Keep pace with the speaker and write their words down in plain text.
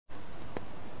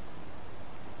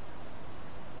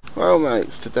Well,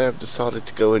 mates, today I've decided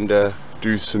to go and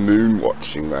do some moon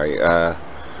watching, mate.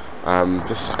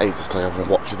 Just having a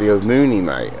watch of the old moony,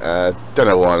 mate. Don't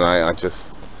know why, mate. I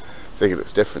just think it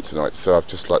looks different tonight, so I've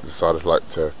just decided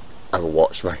to have a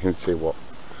watch, mate, and see what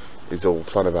is all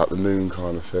fun about the moon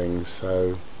kind of thing.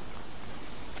 So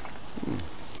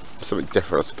something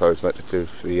different, I suppose, mate, to do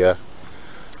for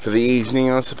the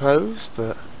evening, I suppose.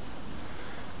 But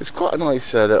it's quite a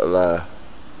nice little.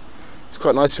 It's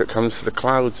quite nice if it comes for the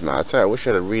clouds, mate. I tell you, I wish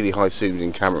I had a really high zoomed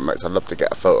in camera, mate. I'd love to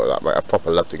get a photo of that, mate. I'd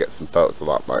proper love to get some photos of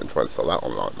that, mate, and try and sell that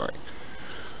online, mate.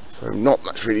 So not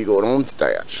much really going on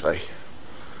today, actually.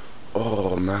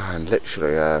 Oh man,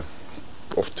 literally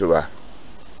off to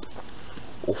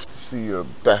see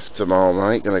Beth tomorrow,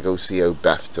 mate. Gonna go see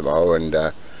Beth tomorrow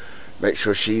and make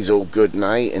sure she's all good,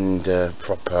 mate, and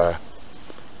proper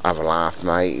have a laugh,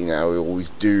 mate. You know, we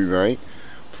always do, mate.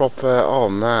 Proper, oh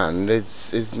man,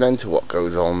 it's mental what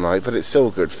goes on, mate, but it's still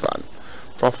good fun.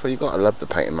 Proper, you gotta love the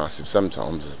painting massive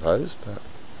sometimes, I suppose, but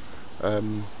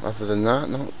other than that,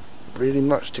 not really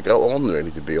much to go on, really,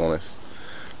 to be honest.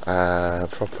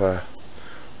 Proper,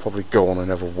 probably go on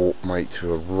another walk, mate,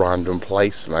 to a random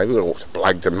place, mate. We walked to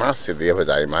Blagden Massive the other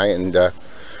day, mate, and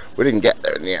we didn't get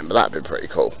there in the end, but that'd been pretty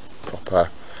cool. Proper,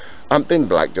 I haven't been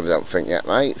Blagden, I don't think, yet,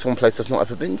 mate. It's one place I've not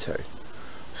ever been to.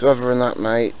 So other than that,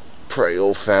 mate, pretty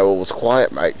all fair, all's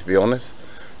quiet, mate, to be honest.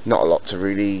 Not a lot to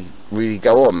really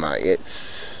go on, mate.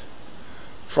 It's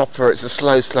proper, it's a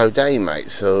slow day, mate,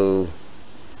 so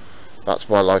that's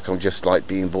why I'm just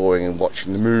being boring and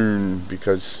watching the moon,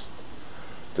 because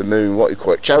the moon, what you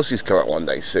call it, Chelsea's come out one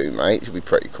day soon, mate. It'll be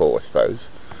pretty cool, I suppose.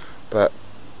 But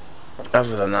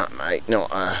other than that, mate,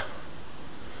 not a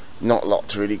lot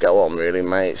to really go on, really,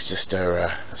 mate. It's just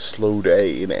a slow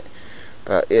day, innit?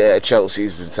 But yeah,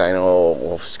 Chelsea's been saying, oh,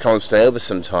 well, come and stay over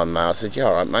sometime, mate. I said, yeah,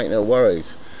 alright, mate, no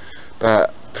worries.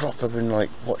 But proper been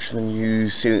watching the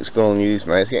news, seeing it's going on the news,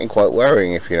 mate. It's getting quite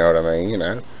worrying, if you know what I mean, you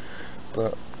know.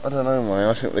 But I don't know,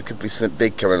 mate. I think there could be something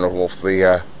big coming off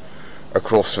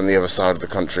across from the other side of the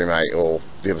country, mate, or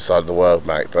the other side of the world,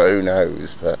 mate. But who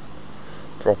knows? But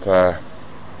proper,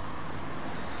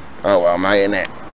 oh well, mate, innit?